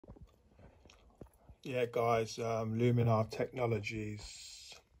Yeah, guys, Luminar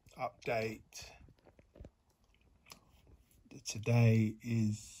Technologies update. Today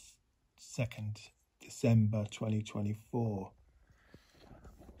is 2nd December 2024,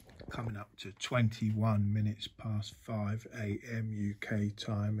 coming up to 21 minutes past 5 AM UK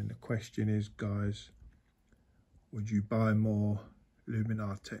time. And the question is, guys, would you buy more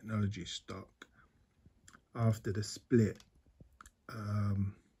Luminar Technology stock after the split?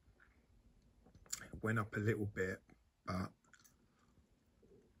 Went up a little bit, but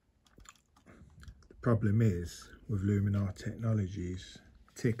the problem is with Luminar Technologies,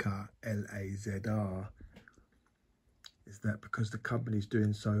 ticker LAZR, is that because the company's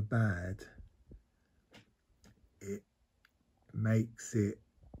doing so bad, it makes it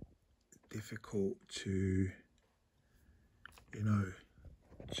difficult to,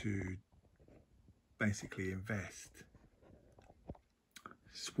 to basically invest.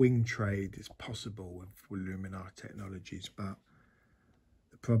 Swing trade is possible with Luminar Technologies, but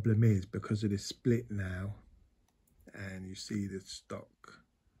the problem is because of this split now, and you see the stock,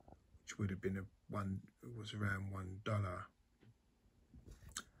 which would have been it was around $1.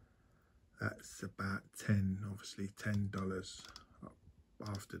 That's about obviously $10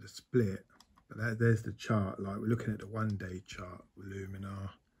 after the split. But there's the chart. Like, we're looking at the 1-day chart with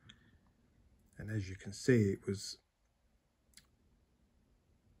Luminar, and as you can see, it was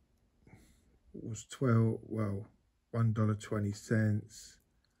 $1.20.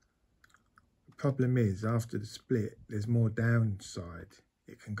 The problem is, after the split, there's more downside.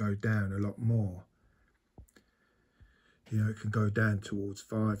 It can go down a lot more. It can go down towards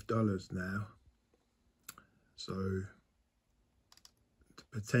 $5 now. So the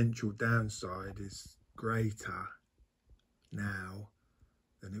potential downside is greater now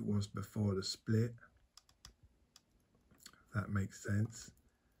than it was before the split. If that makes sense.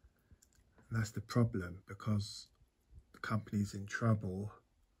 And that's the problem, because the company's in trouble.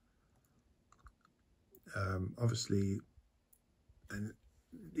 Obviously, and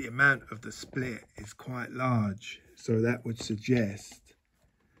the amount of the split is quite large, so that would suggest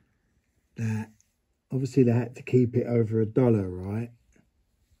that obviously they had to keep it over $1, right?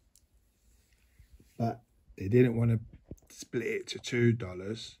 But they didn't want to split it to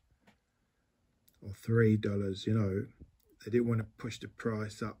 $2 or $3, They didn't want to push the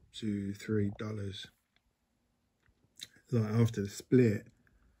price up to $3. Like after the split,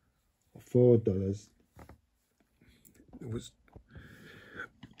 or $4,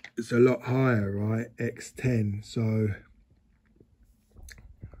 it's a lot higher, right? X10, so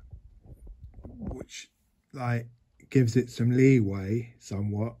which like gives it some leeway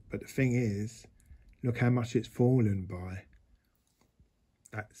somewhat, but the thing is, look how much it's fallen by.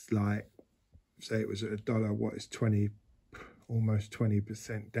 That's like, say it was at $1, what is almost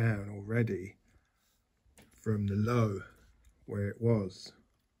 20% down already from the low where it was.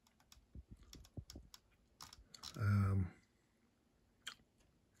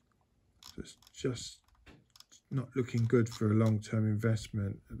 It's just not looking good for a long-term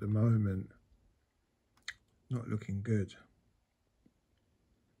investment at the moment. Not looking good.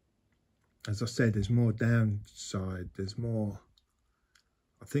 As I said, there's more downside. I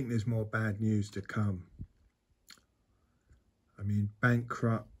think there's more bad news to come. I mean,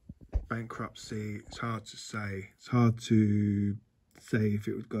 bankruptcy, it's hard to say. It's hard to say if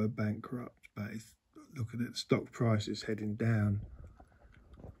it would go bankrupt, but looking at the stock prices heading down,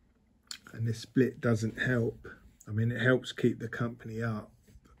 and this split doesn't help. I mean, it helps keep the company up,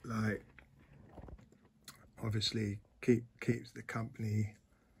 like obviously keeps the company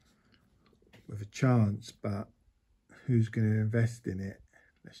with a chance, but who's going to invest in it?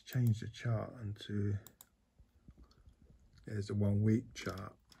 Let's change the chart onto, there's a 1-week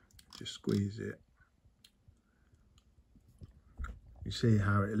chart. Just squeeze it. You see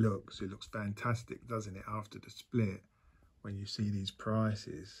how it looks. It looks fantastic, doesn't it, after the split, when you see these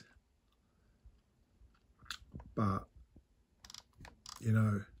prices. But,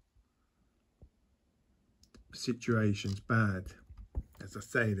 the situation's bad. As I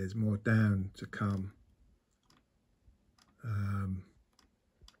say, there's more down to come.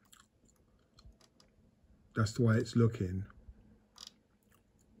 That's the way it's looking.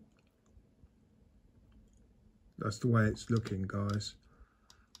 That's the way it's looking, guys.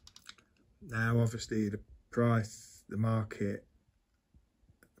 Now, obviously, the price, the market,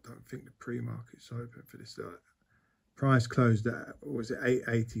 I don't think the pre-market's open for this. Price closed at, what was it,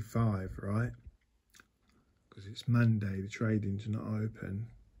 8.85, right? Because it's Monday, the trading's not open.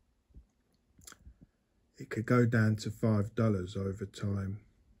 It could go down to $5 over time,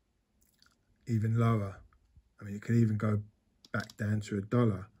 even lower. I mean, it could even go back down to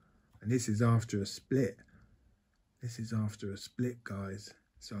 $1. And this is after a split. This is after a split, guys.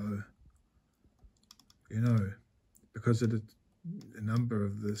 So, you know, because of the number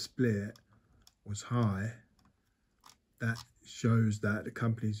of the split was high, that shows that the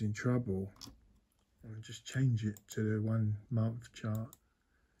company's in trouble. I'll just change it to the 1 month chart.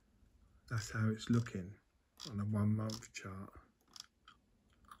 That's how it's looking on the 1 month chart.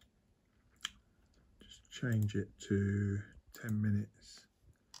 Just change it to 10 minutes.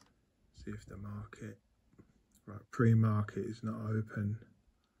 See if the market, right, pre-market is not open.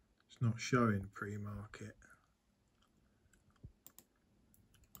 It's not showing pre-market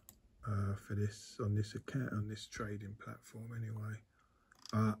for this on this account, on this trading platform anyway.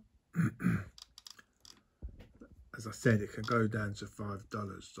 But as I said, it can go down to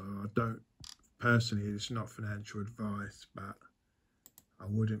 $5. So I don't, personally, it's not financial advice, but I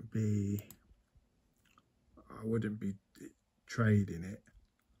wouldn't be trading it.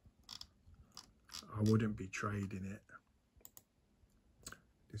 I wouldn't be trading it.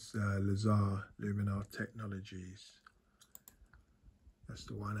 This LAZR Luminar Technologies. That's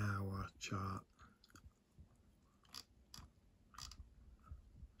the 1 hour chart.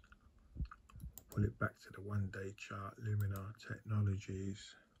 Pull it back to the 1 day chart, Luminar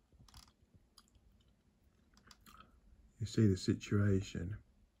Technologies. You see the situation.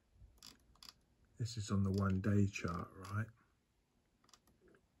 This is on the 1 day chart, right?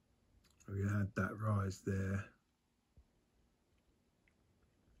 We had that rise there.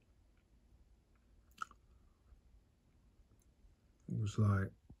 It was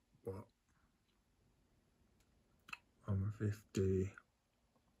like, what, 150.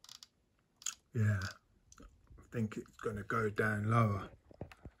 Yeah, I think it's going to go down lower.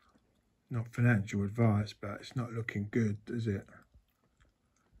 Not financial advice, but it's not looking good, is it?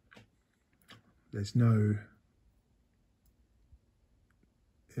 There's no,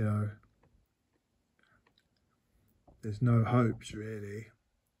 you know, there's no hopes really.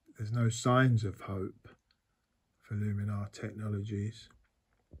 There's no signs of hope for Luminar Technologies.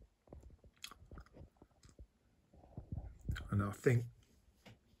 And I think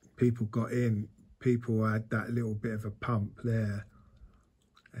people got in, people had that little bit of a pump there.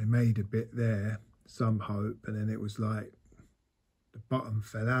 They made a bit there, some hope, and then it was like the bottom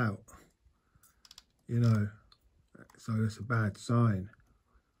fell out, you know, so that's a bad sign.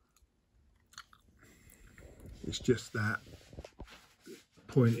 It's just that the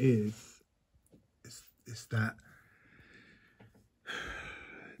point is, it's that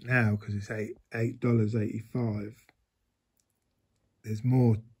now, because it's $8.85, there's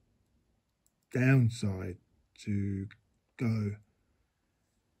more downside to go.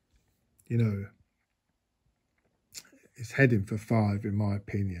 You know, it's heading for 5 in my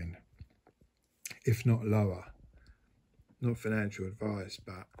opinion, if not lower. Not financial advice,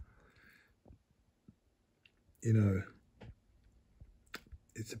 but you know,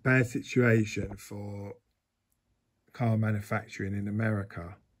 it's a bad situation for car manufacturing in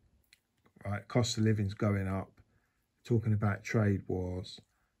America, right? Cost of living's going up, talking about trade wars,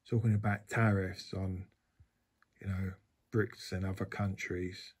 talking about tariffs on, you know, BRICS and other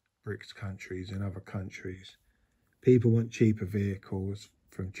countries, BRICS countries and other countries. People want cheaper vehicles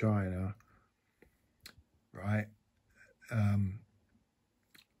from China, right? And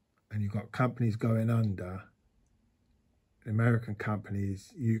you've got companies going under, American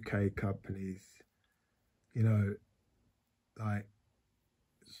companies, UK companies, you know, like,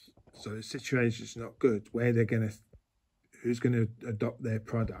 so the situation's not good. Where they're going to, who's going to adopt their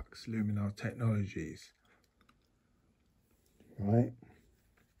products? Luminar Technologies, right?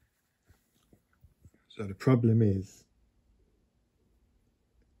 So the problem is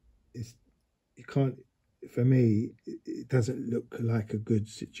you can't, for me, it doesn't look like a good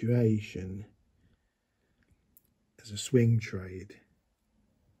situation as a swing trade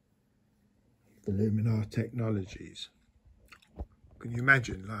for Luminar Technologies. Can you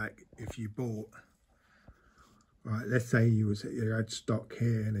imagine, like, if you bought, right, let's say you had stock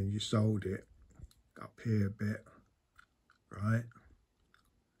here and then you sold it up here a bit, right?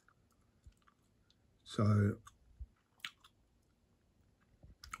 So,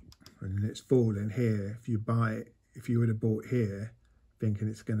 and it's falling here. If you buy it, if you would have bought here thinking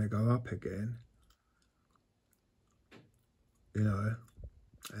it's going to go up again, you know,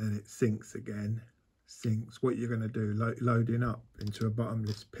 and then it sinks again, what you're going to do, loading up into a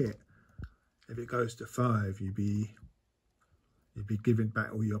bottomless pit. If it goes to 5, you'd be giving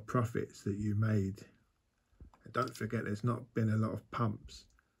back all your profits that you made. And don't forget, there's not been a lot of pumps.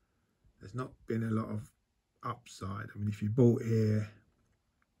 There's not been a lot of upside. I mean, if you bought here,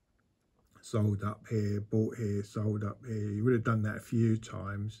 sold up here, bought here, sold up here, you would have done that a few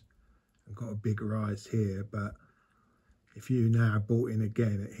times. and got a big rise here, but if you now bought in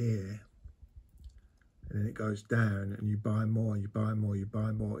again at here, and then it goes down and you buy more, you buy more, you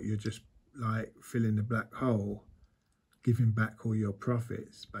buy more, you're just like filling the black hole, giving back all your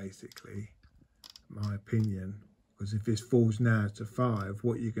profits, basically, my opinion. Because if this falls now to 5,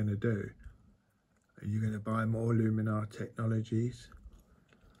 what are you going to do? Are you going to buy more Luminar Technologies?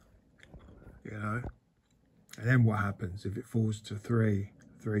 You know? And then what happens if it falls to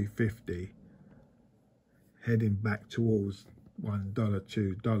 3.50, heading back towards $1,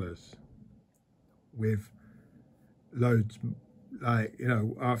 $2, with loads, like, you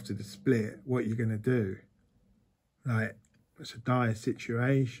know, after the split, what are you going to do? Like, it's a dire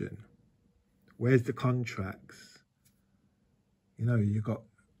situation. Where's the contracts? You know, you got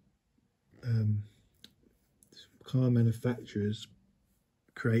car manufacturers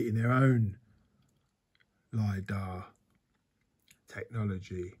creating their own LAZR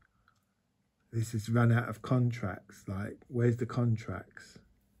technology. This is run out of contracts. Like, where's the contracts?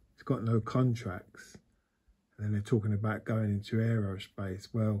 It's got no contracts. And then they're talking about going into aerospace.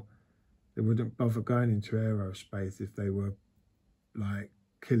 Well, they wouldn't bother going into aerospace if they were like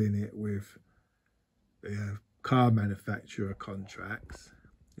killing it with car manufacturer contracts.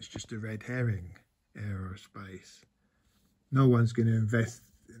 It's just a red herring, aerospace. No one's going to invest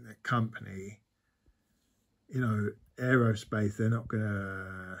in a company. You know, aerospace, they're not going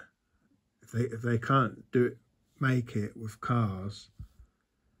to, if they can't make it with cars,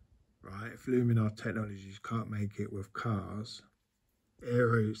 right? If Luminar Technologies can't make it with cars,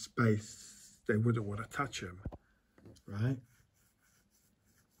 aerospace, they wouldn't want to touch them, right?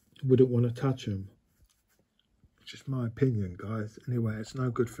 Wouldn't want to touch them. It's just my opinion, guys. Anyway, it's no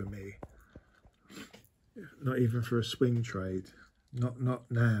good for me. Not even for a swing trade. Not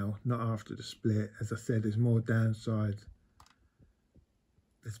now, not after the split. As I said, there's more downside.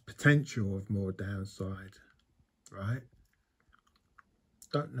 There's potential of more downside, right?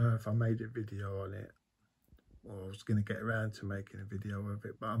 Don't know if I made a video on it, or I was going to get around to making a video of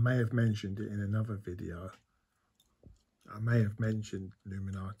it, but I may have mentioned it in another video. I may have mentioned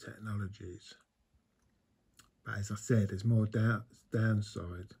Luminar Technologies. But as I said, there's more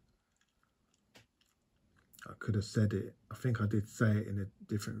downside. I could have said it. I think I did say it in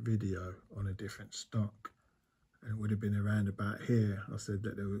a different video on a different stock. And it would have been around about here. I said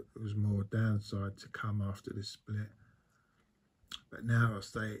that there was more downside to come after this split. But now I'll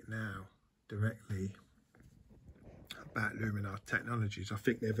say it now directly about Luminar Technologies. I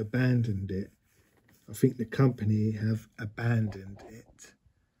think they've abandoned it. I think the company have abandoned it.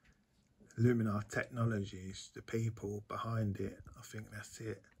 Luminar Technologies, the people behind it, I think that's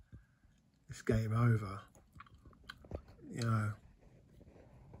it. It's game over. You know,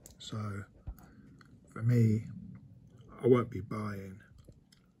 so for me, I won't be buying.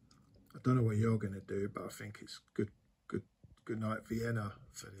 I don't know what you're going to do, but I think it's good night Vienna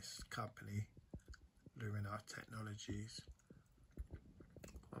for this company, Luminar Technologies.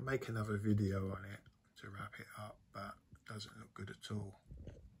 I'll make another video on it to wrap it up, but it doesn't look good at all.